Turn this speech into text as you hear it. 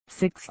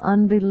6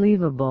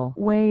 unbelievable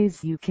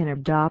ways you can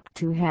adopt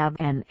to have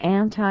an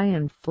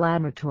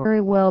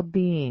anti-inflammatory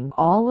well-being.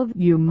 All of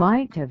you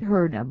might have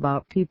heard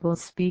about people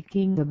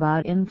speaking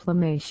about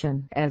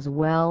inflammation as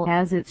well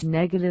as its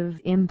negative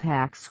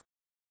impacts.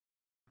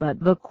 But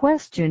the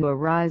question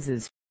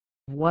arises,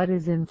 what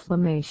is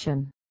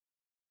inflammation?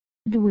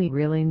 Do we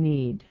really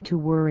need to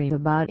worry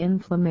about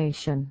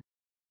inflammation?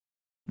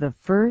 The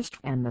first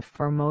and the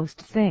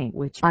foremost thing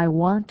which I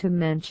want to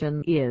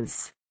mention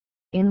is,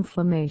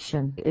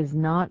 inflammation is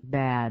not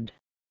bad.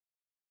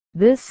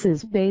 This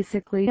is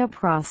basically a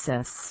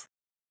process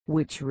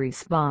which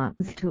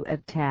responds to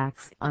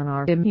attacks on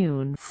our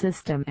immune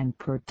system and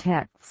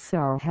protects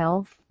our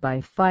health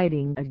by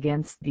fighting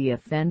against the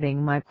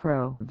offending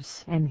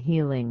microbes and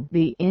healing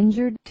the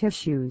injured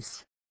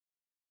tissues.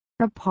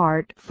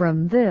 Apart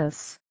from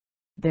this,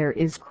 there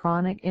is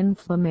chronic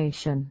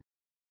inflammation,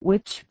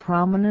 which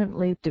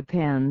prominently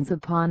depends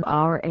upon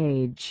our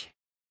age,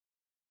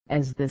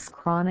 as this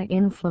chronic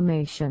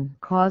inflammation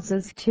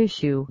causes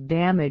tissue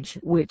damage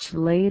which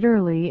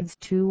later leads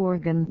to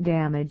organ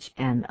damage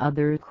and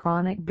other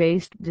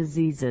chronic-based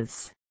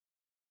diseases.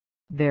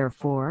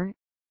 Therefore,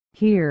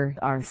 here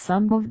are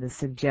some of the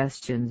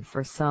suggestions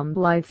for some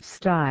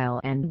lifestyle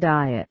and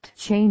diet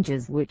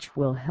changes which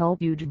will help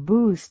you to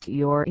boost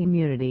your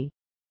immunity.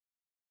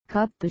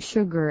 Cut the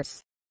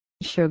sugars.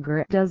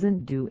 Sugar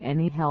doesn't do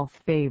any health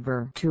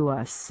favor to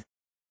us.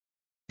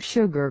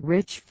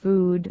 Sugar-rich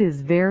food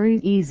is very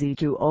easy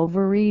to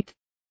overeat,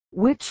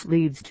 which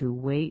leads to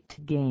weight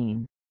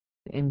gain,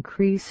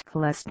 increased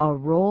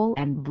cholesterol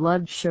and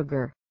blood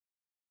sugar.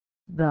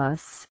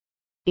 Thus,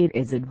 it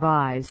is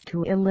advised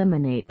to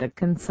eliminate the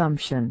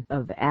consumption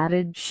of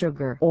added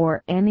sugar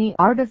or any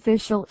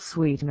artificial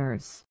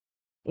sweeteners,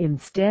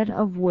 instead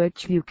of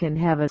which you can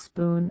have a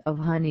spoon of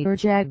honey or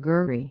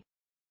jaggery.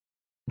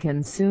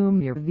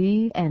 Consume your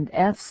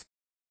V&Fs,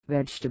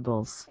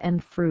 vegetables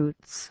and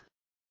fruits.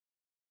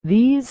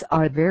 These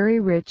are very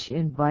rich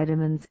in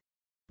vitamins,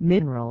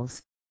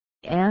 minerals,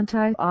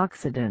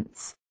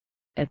 antioxidants,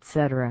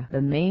 etc.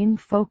 The main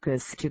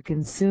focus to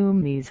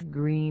consume these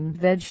green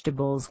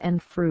vegetables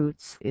and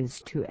fruits is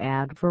to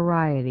add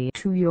variety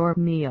to your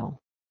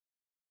meal.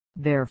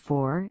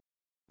 Therefore,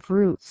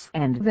 fruits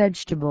and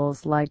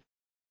vegetables like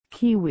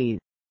kiwi,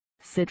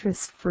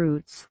 citrus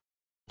fruits,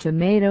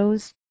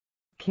 tomatoes,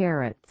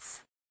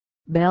 carrots,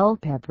 bell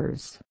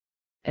peppers,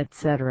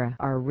 etc.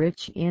 are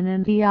rich in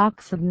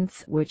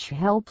antioxidants which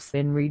helps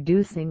in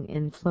reducing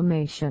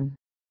inflammation.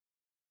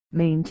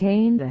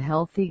 Maintain the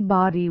healthy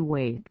body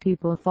weight.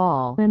 People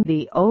fall in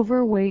the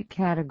overweight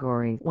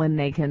category when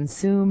they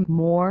consume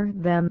more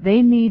than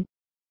they need.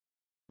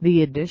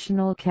 The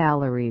additional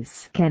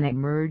calories can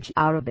emerge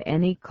out of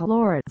any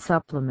caloric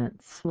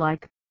supplements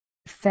like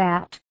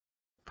fat,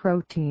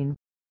 protein,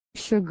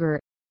 sugar,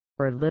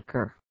 or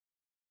liquor.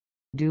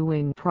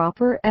 Doing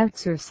proper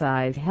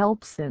exercise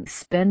helps in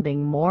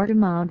spending more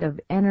amount of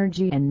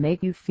energy and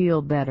make you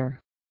feel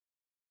better.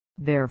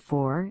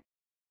 Therefore,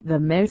 the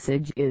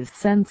message is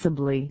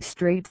sensibly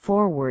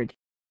straightforward.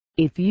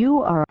 If you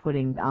are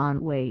putting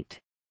on weight,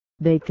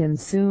 they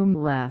consume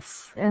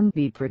less and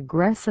be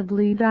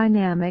progressively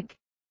dynamic.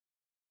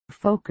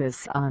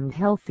 Focus on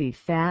healthy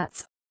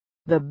fats.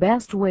 The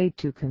best way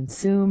to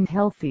consume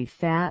healthy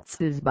fats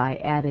is by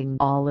adding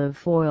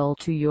olive oil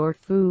to your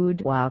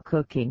food while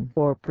cooking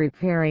or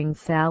preparing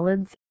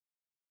salads.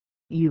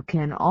 You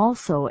can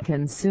also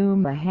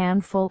consume a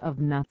handful of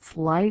nuts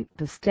like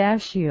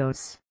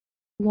pistachios,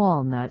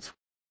 walnuts,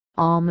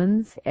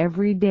 almonds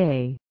every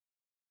day.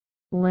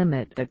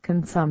 Limit the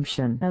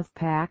consumption of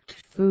packed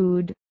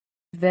food,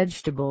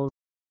 vegetables,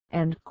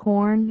 and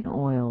corn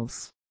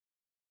oils.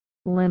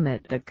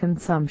 Limit the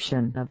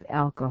consumption of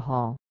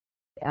alcohol.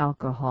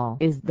 Alcohol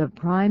is the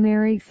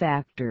primary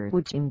factor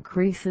which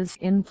increases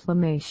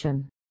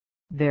inflammation.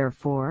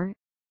 Therefore,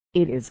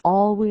 it is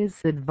always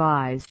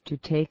advised to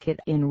take it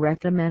in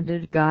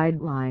recommended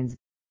guidelines,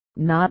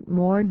 not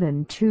more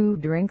than 2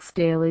 drinks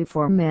daily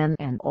for men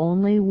and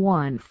only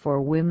 1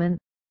 for women.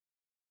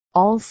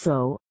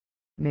 Also,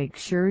 make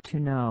sure to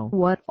know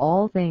what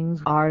all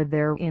things are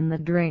there in the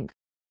drink,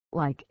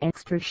 like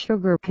extra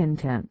sugar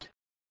content.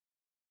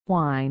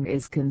 Wine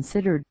is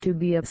considered to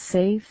be a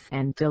safe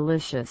and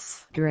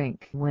delicious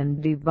drink when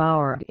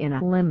devoured in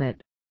a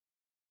limit.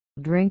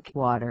 Drink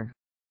water.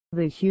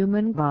 The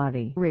human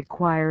body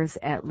requires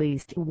at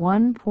least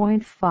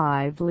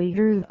 1.5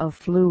 liters of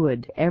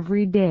fluid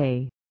every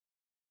day.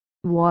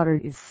 Water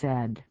is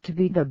said to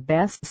be the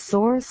best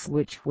source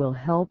which will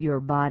help your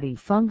body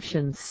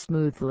function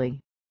smoothly.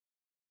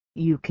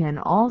 You can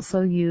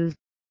also use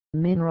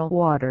mineral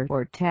water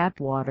or tap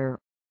water,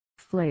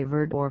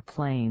 flavored or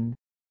plain,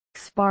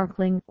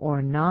 sparkling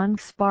or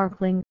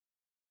non-sparkling.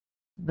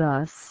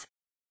 Thus,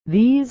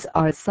 these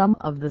are some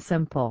of the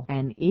simple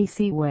and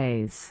easy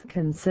ways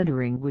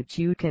considering which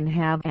you can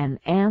have an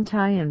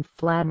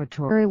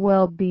anti-inflammatory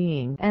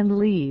well-being and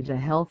lead a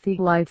healthy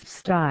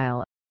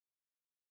lifestyle.